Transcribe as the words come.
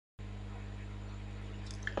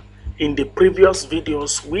In the previous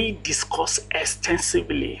videos, we discussed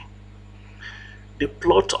extensively the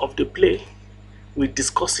plot of the play. We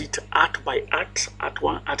discuss it act by act, act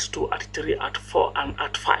 1, act 2, act 3, act 4, and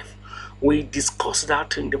act 5. We discussed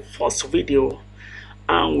that in the first video,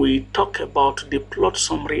 and we talk about the plot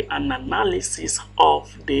summary and analysis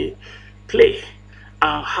of the play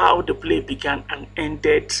and how the play began and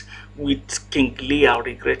ended with King Lear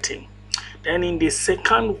regretting. Then in the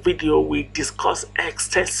second video, we discuss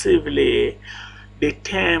extensively the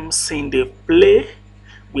themes in the play.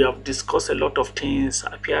 We have discussed a lot of things: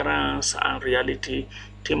 appearance and reality,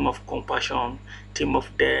 theme of compassion, theme of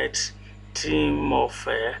death, theme of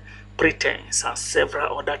pretense, and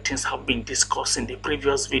several other things have been discussed in the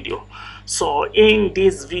previous video. So in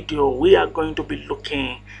this video, we are going to be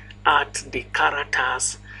looking at the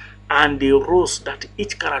characters and the roles that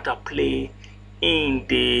each character play in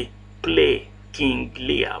the play King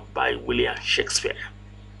Lear by William Shakespeare.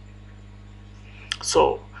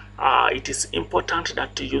 So it is important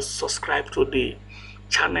that you subscribe to the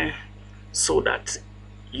channel so that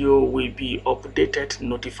you will be updated,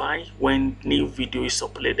 notified when new video is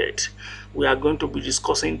uploaded. We are going to be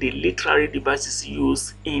discussing the literary devices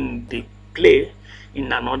used in the play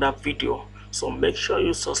in another video. So make sure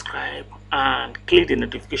you subscribe and click the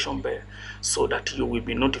notification bell so that you will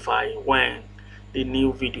be notified when the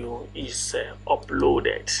new video is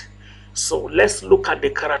uploaded. So let's look at the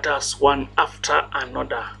characters one after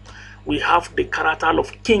another. We have the character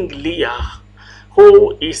of King Lear,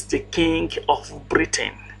 who is the king of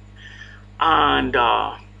Britain, and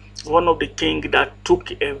one of the kings that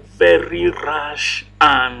took a very rash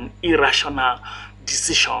and irrational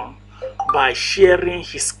decision by sharing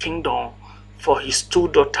his kingdom for his two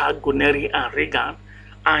daughters, Gunnery and Regan,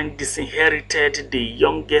 and disinherited the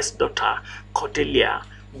youngest daughter, Cordelia,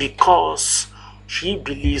 because he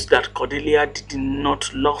believes that Cordelia did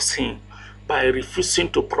not love him by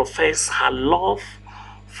refusing to profess her love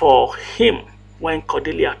for him when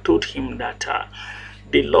Cordelia told him that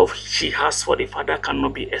the love she has for the father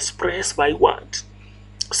cannot be expressed by words.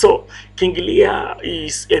 So King Lear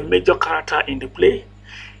is a major character in the play.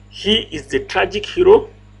 He is the tragic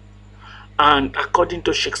hero, and according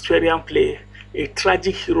to Shakespearean play, a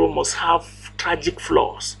tragic hero must have tragic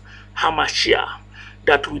flaws, hamartia,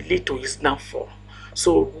 that will lead to his downfall.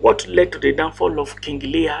 So what led to the downfall of King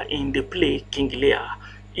Lear in the play King Lear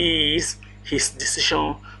is his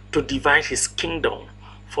decision to divide his kingdom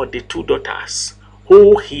for the two daughters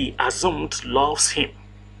who he assumed loves him.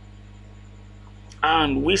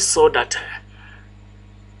 And we saw that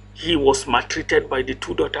he was maltreated by the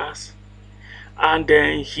two daughters, and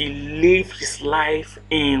then he lived his life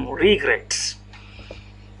in regret.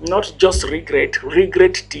 Not just regret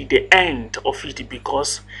till the end of it,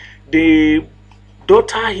 because the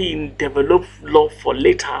daughter he developed love for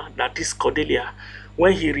later, that is Cordelia,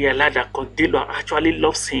 when he realized that Cordelia actually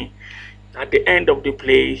loves him, at the end of the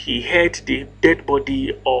play, he had the dead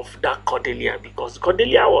body of that Cordelia, because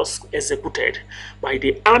Cordelia was executed by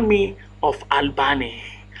the army of Albany,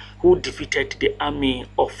 who defeated the army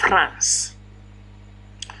of France.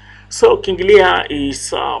 So King Lear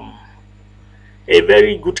is a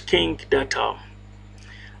very good king that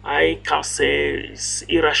I can say is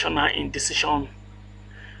irrational in decision,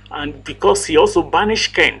 and because he also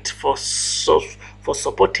banished Kent for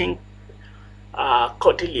supporting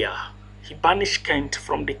Cordelia, he banished Kent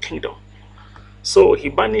from the kingdom. So he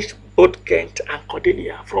banished both Kent and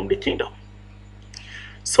Cordelia from the kingdom.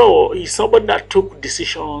 So he's somebody that took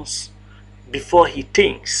decisions before he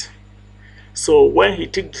thinks. So when he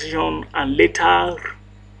takes decision and later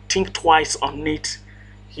think twice on it,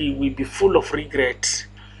 he will be full of regret.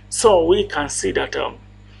 So we can see that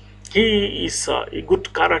he is a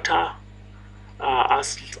good character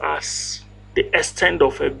as the extent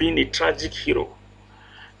of being a tragic hero.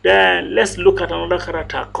 Then let's look at another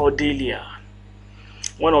character, Cordelia.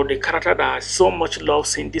 One of the characters that so much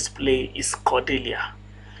loves in this play is Cordelia,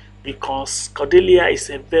 because Cordelia is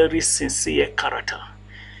a very sincere character,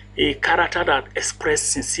 a character that expresses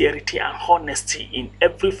sincerity and honesty in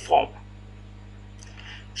every form.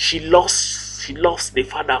 She loves the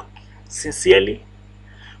father sincerely,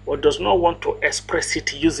 but does not want to express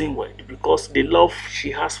it using words, because the love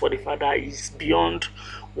she has for the father is beyond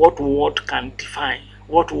what word can define,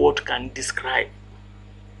 what word can describe.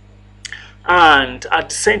 And at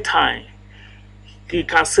the same time, you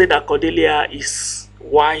can say that Cordelia is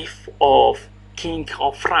wife of King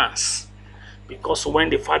of France, because when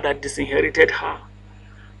the father disinherited her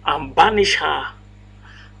and banished her,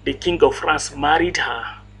 the King of France married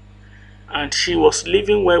her, and she was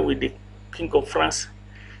living well with the King of France.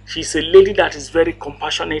 She's a lady that is very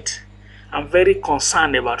compassionate and very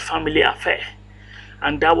concerned about family affair.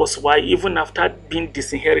 And that was why even after being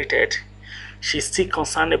disinherited, she's still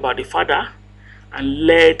concerned about the father and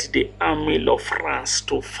led the army of France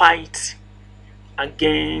to fight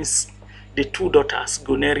against the two daughters,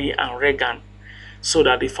 Guneri and Regan, so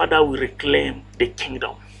that the father will reclaim the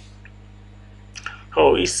kingdom.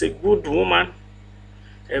 Oh, it's a good woman,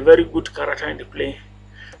 a very good character in the play.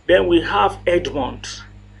 Then we have Edmund,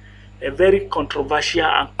 a very controversial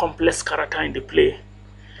and complex character in the play.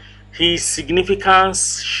 His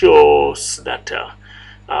significance shows that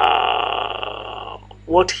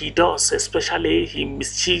what he does, especially he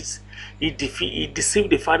deceived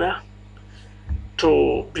the father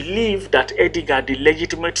to believe that Edgar, the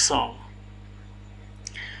legitimate son,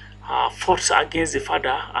 fought against the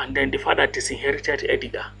father, and then the father disinherited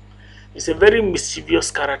Edgar. He's a very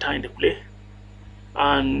mischievous character in the play,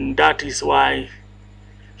 and that is why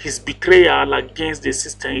his betrayal against the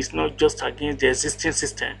system is not just against the existing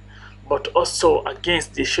system, but also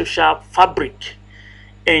against the social fabric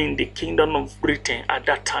in the Kingdom of Britain at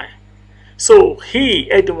that time. So he,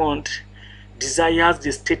 Edmund, desires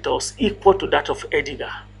the status equal to that of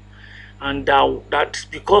Edgar, and that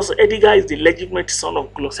because Edgar is the legitimate son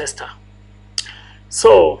of Gloucester.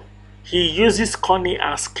 So he uses cunning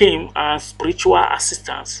and scheme and spiritual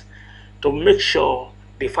assistance to make sure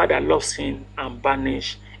the father loves him and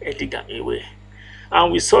banish Edgar away.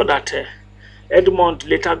 And we saw that Edmund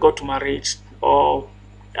later got married or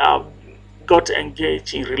got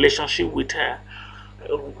engaged in relationship with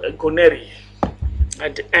Guneri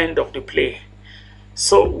at the end of the play.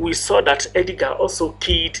 So we saw that Edgar also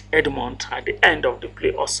killed Edmund at the end of the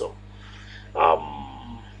play also.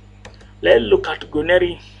 Let's look at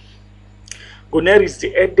Guneri. Guneri is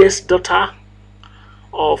the eldest daughter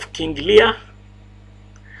of King Lear,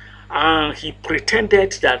 and he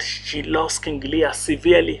pretended that she lost King Lear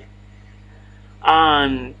severely.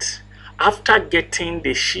 And after getting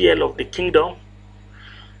the share of the kingdom,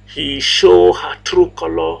 he showed her true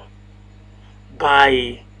color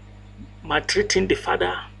by maltreating the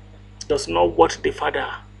father, does not want the father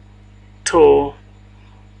to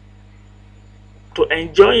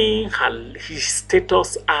enjoying his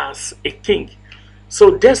status as a king.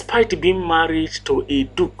 So despite being married to a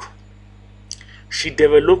duke, she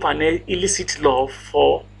developed an illicit love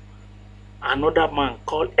for another man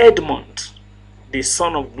called Edmund, the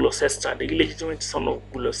son of Gloucester, the illegitimate son of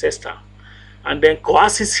Gloucester, and then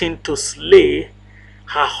coerces him to slay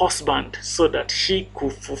her husband so that she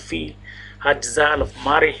could fulfill her desire of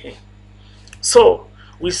marrying him. So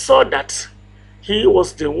we saw that she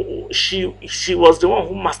was the one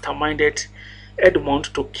who masterminded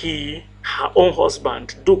Edmund to kill her own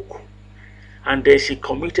husband, Duke, and then she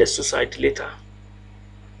committed suicide later.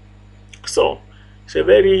 So it's a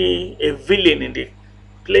villain in the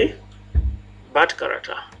play, bad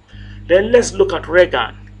character. Then let's look at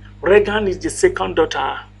Regan. Regan is the second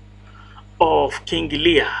daughter of King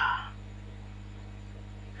Lear.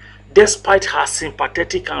 Despite her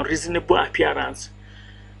sympathetic and reasonable appearance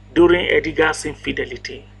during Edgar's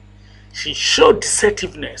infidelity, she showed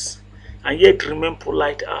deceptiveness and yet remained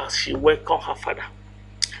polite as she welcomed her father.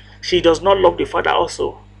 She does not love the father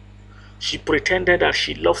also. She pretended that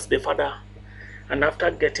she loves the father, and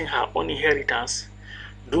after getting her own inheritance,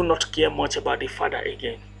 do not care much about the father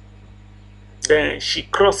again. Then she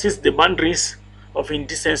crosses the boundaries of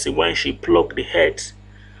indecency when she plucked the heads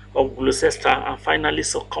of Gloucester and finally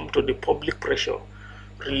succumbed to the public pressure,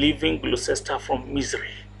 relieving Gloucester from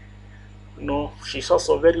misery. No, she's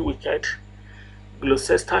also very wicked.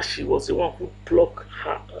 Gloucester, she was the one who plucked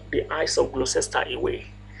the eyes of Gloucester away.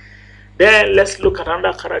 Then let's look at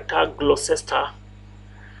another character, Gloucester,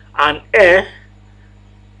 an heir,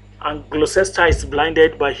 and Gloucester is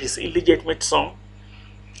blinded by his illegitimate son,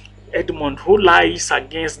 Edmund, who lies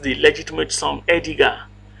against the legitimate son, Edgar.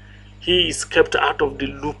 He is kept out of the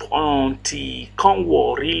loop until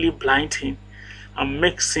Cornwall really blinds him and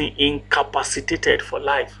makes him incapacitated for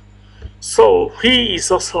life. So he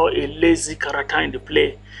is also a lazy character in the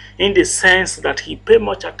play, in the sense that he paid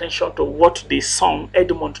much attention to what the son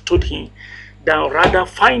Edmund told him, than rather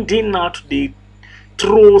finding out the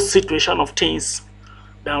true situation of things,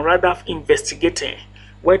 than rather investigating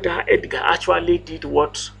whether Edgar actually did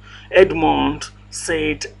what Edmund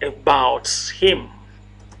said about him.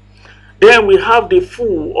 Then we have the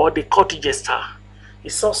fool or the court jester.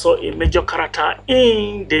 It's also a major character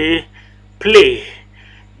in the play.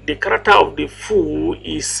 The character of the fool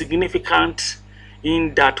is significant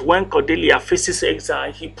in that when Cordelia faces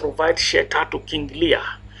exile, he provides shelter to King Lear.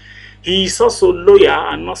 He is also loyal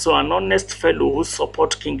and also an honest fellow who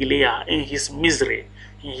supports King Lear in his misery.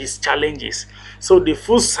 in his challenges. So the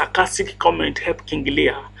full sarcastic comment helped King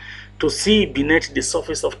Lear to see beneath the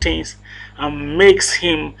surface of things and makes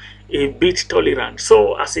him a bit tolerant.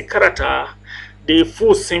 So as a character, the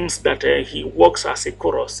fool seems that he works as a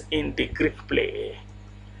chorus in the Greek play.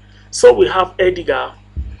 So we have Edgar,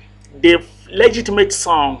 the legitimate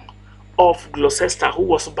son of Gloucester, who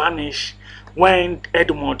was banished when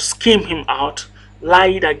Edmund schemed him out,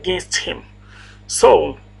 lied against him.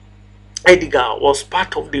 So Edgar was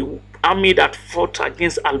part of the army that fought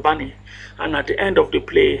against Albany, and at the end of the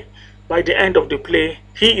play, by the end of the play,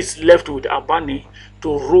 he is left with Albany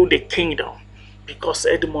to rule the kingdom because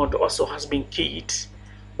Edmund also has been killed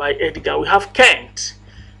by Edgar. We have Kent.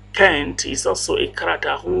 Kent is also a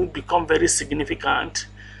character who become very significant.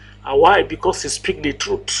 Why? Because he speaks the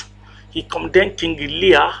truth. He condemned King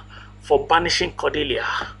Lear for banishing Cordelia,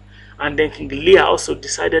 and then King Lear also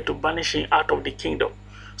decided to banish him out of the kingdom.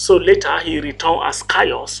 So later he returned as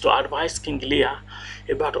Caius to advise King Lear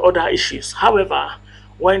about other issues. However,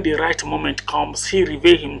 when the right moment comes, he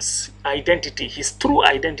revealed his identity, his true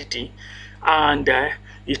identity, and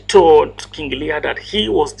he told King Lear that he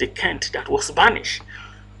was the Kent that was banished.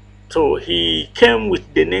 So he came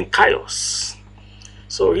with the name Caius.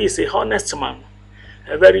 So he is a honest man,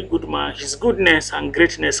 a very good man. His goodness and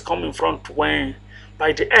greatness come in front when,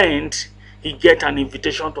 by the end, he gets an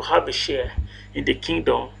invitation to have a share in the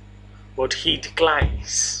kingdom, but he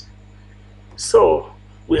declines. So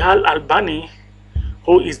we have Albany,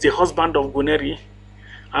 who is the husband of Guneri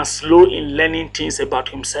and slow in learning things about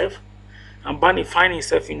himself. And Albany finds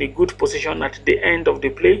himself in a good position at the end of the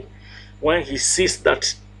play when he sees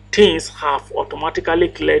that things have automatically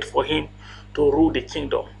cleared for him to rule the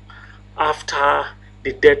kingdom. After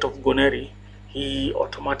the death of Guneri, he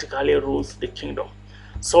automatically rules the kingdom.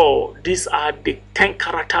 So these are the 10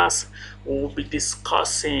 characters we will be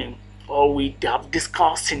discussing, or we have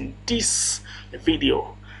discussed in this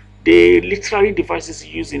video. The literary devices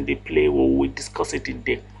used in the play, we will discuss it in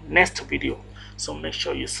the next video. So make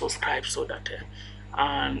sure you subscribe so that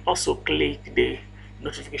and also click the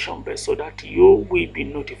notification bell so that you will be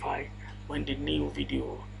notified when the new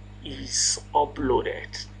video is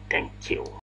uploaded. Thank you.